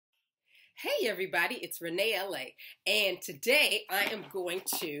Hey everybody, it's Renee LA, and today I am going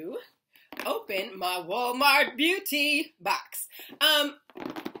to open my Walmart beauty box. I'm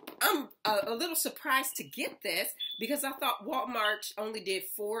a little surprised to get this because I thought Walmart only did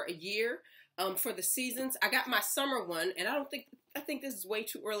 4 a year for the seasons. I got my summer one, and I think this is way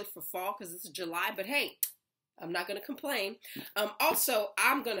too early for fall because this is July, but hey, I'm not going to complain. Also,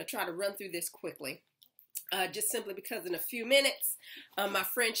 I'm going to try to run through this quickly. Just simply because in a few minutes, my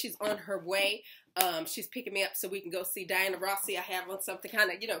friend, she's on her way. She's picking me up so we can go see Diana Rossi. I have on something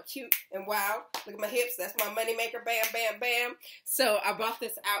kind of, cute and wild. Look at my hips. That's my moneymaker. Bam, bam, bam. So I bought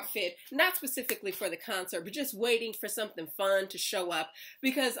this outfit, not specifically for the concert, but just waiting for something fun to show up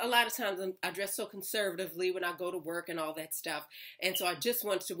because a lot of times I dress so conservatively when I go to work and all that stuff. And so I just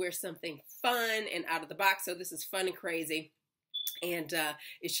wanted to wear something fun and out of the box. So this is fun and crazy. And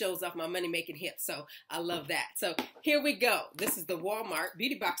it shows off my money-making hips, so I love that. So here we go. This is the Walmart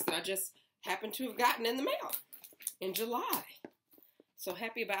beauty box that I just happened to have gotten in the mail in July. So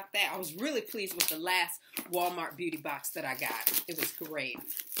happy about that. I was really pleased with the last Walmart beauty box that I got. It was great.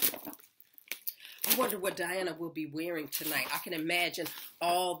 I wonder what Diana will be wearing tonight. I can imagine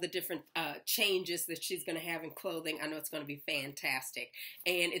all the different changes that she's going to have in clothing. I know it's going to be fantastic.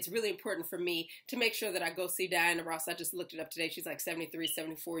 And it's really important for me to make sure that I go see Diana Ross. I just looked it up today. She's like 73,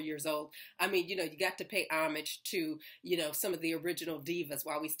 74 years old. I mean, you got to pay homage to, some of the original divas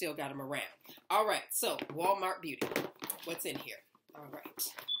while we still got them around. All right, so Walmart Beauty. What's in here? All right.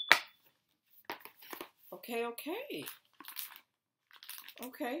 Okay.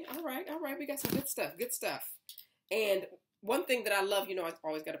 Okay, all right. We got some good stuff. And one thing that I love, I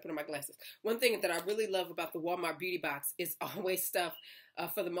always got to put on my glasses. One thing that I really love about the Walmart beauty box is always stuff,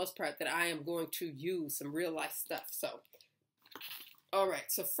 for the most part, that I am going to use, some real life stuff. So, all right.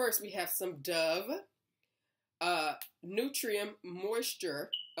 So first we have some Dove Nutrium Moisture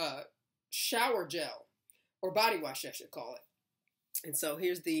Shower Gel, or body wash, I should call it. And so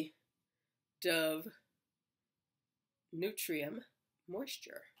here's the Dove Nutrium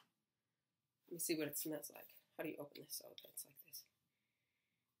Moisture. Let me see what it smells like. How do you open this? Oh, it's like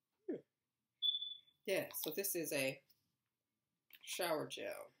this. Yeah, so this is a shower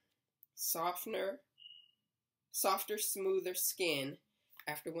gel. Softer, smoother skin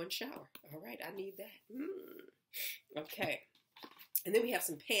after one shower. All right, I need that. Okay. And then we have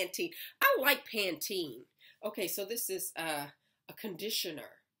some Pantene. I like Pantene. Okay, so this is a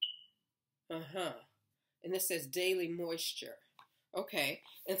conditioner. And this says Daily Moisture. Okay,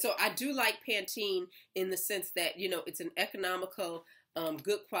 and so I do like Pantene in the sense that, it's an economical,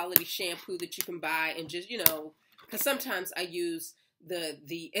 good quality shampoo that you can buy and just, because sometimes I use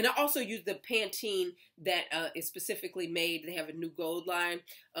and I also use the Pantene that is specifically made. They have a new gold line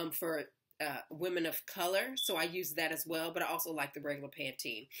for women of color, so I use that as well, but I also like the regular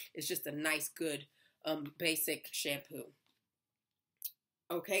Pantene. It's just a nice, good, basic shampoo.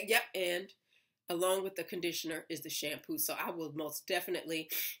 Okay, yep, and along with the conditioner is the shampoo. So I will most definitely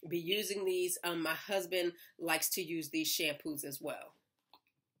be using these. My husband likes to use these shampoos as well.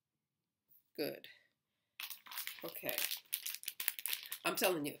 Good. Okay. I'm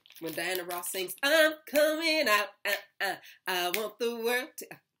telling you, when Diana Ross sings, I'm coming out, I want the world to,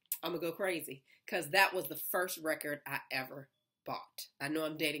 I'm going to go crazy. Because that was the first record I ever bought. I know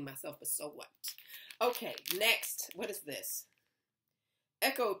I'm dating myself, but so what? Okay, next. What is this?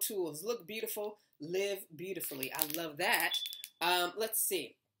 Echo Tools, look beautiful, live beautifully. I love that. Let's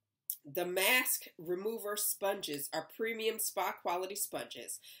see. The Mask Remover Sponges are premium spa quality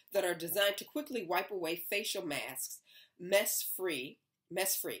sponges that are designed to quickly wipe away facial masks, mess-free.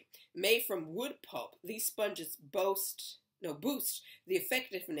 Made from wood pulp, these sponges boost the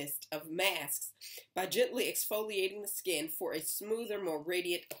effectiveness of masks by gently exfoliating the skin for a smoother, more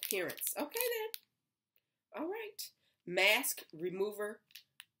radiant appearance. Okay then. All right. Mask Remover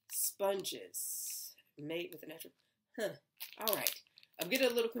Sponges made with a natural. All right. I'm getting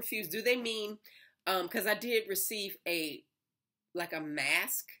a little confused. Do they mean? Because I did receive a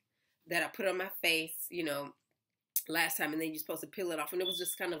mask that I put on my face, last time, and then you're supposed to peel it off, and it was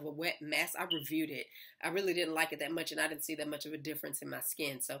just kind of a wet mess. I reviewed it. I really didn't like it that much, and I didn't see that much of a difference in my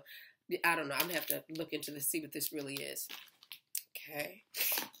skin. So I don't know. I'm gonna have to look into this, see what this really is. Okay.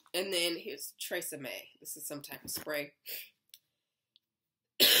 And then here's Tresemme. This is some type of spray.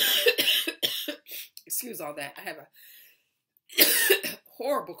 Excuse all that. I have a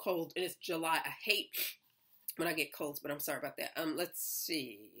horrible cold, and it's July. I hate when I get colds, but I'm sorry about that. Let's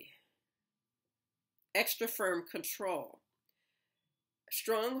see. Extra Firm Control.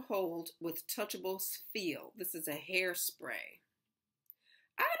 Strong hold with touchable feel. This is a hairspray.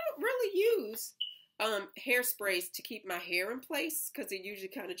 I don't really use hairsprays to keep my hair in place because it usually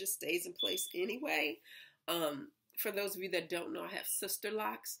kind of just stays in place anyway. For those of you that don't know, I have sister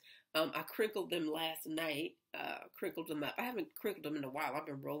locks. I crinkled them last night, crinkled them up. I haven't crinkled them in a while. I've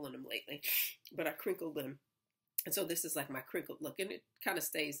been rolling them lately, but I crinkled them. And so this is like my crinkled look, and it kind of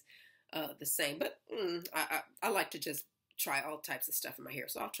stays the same. But I like to just try all types of stuff in my hair,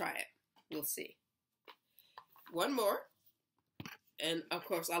 so I'll try it. We'll see. One more. And, of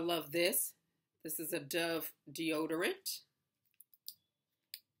course, I love this. This is a Dove deodorant.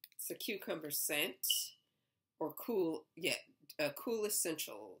 It's a cucumber scent. Or cool, yeah, Cool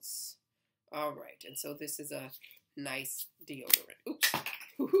Essentials. All right, and so this is a nice deodorant. Oops,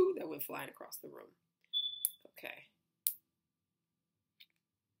 woohoo, that went flying across the room. Okay.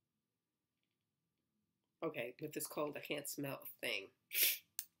 Okay, with this cold, I can't smell a thing.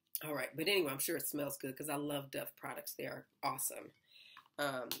 All right, but anyway, I'm sure it smells good because I love Dove products. They are awesome.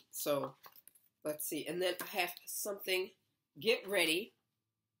 So let's see. And then I have something, get ready.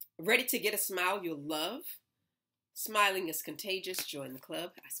 Ready to get a smile you'll love. Smiling is contagious. Join the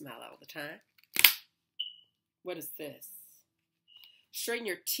club. I smile all the time. What is this? Straighten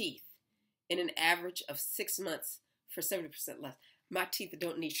your teeth in an average of 6 months for 70% less. My teeth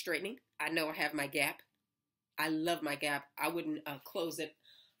don't need straightening. I know I have my gap. I love my gap. I wouldn't close it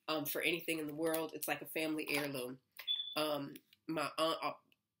for anything in the world. It's like a family heirloom. My aunt,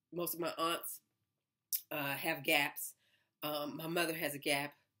 most of my aunts have gaps. My mother has a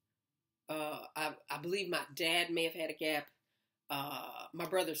gap. I believe my dad may have had a gap. My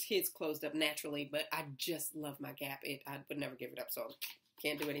brother's kids closed up naturally, but I just love my gap. I would never give it up, so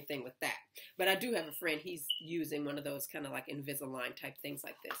can't do anything with that. But I do have a friend, he's using one of those kind of like Invisalign type things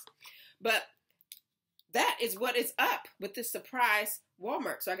like this. But that is what is up with this surprise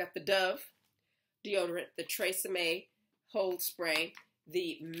Walmart. So I got the Dove deodorant, the Tresemme Hold Spray,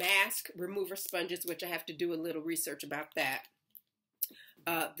 the mask remover sponges, which I have to do a little research about that.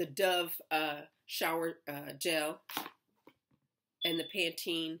 The Dove shower gel, and the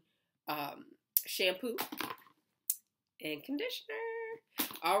Pantene shampoo and conditioner.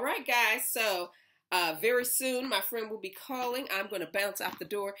 All right, guys. So very soon, my friend will be calling. I'm going to bounce out the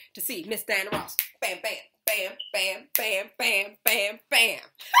door to see Miss Diana Ross. Bam, bam, bam, bam, bam, bam, bam, bam.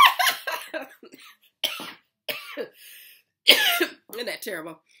 Isn't that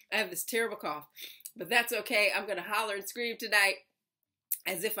terrible? I have this terrible cough, but that's okay. I'm going to holler and scream tonight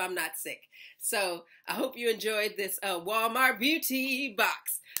as if I'm not sick. So I hope you enjoyed this Walmart beauty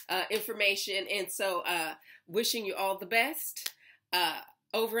box information. And so wishing you all the best.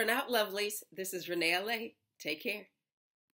 Over and out, lovelies. This is Renee LA. Take care.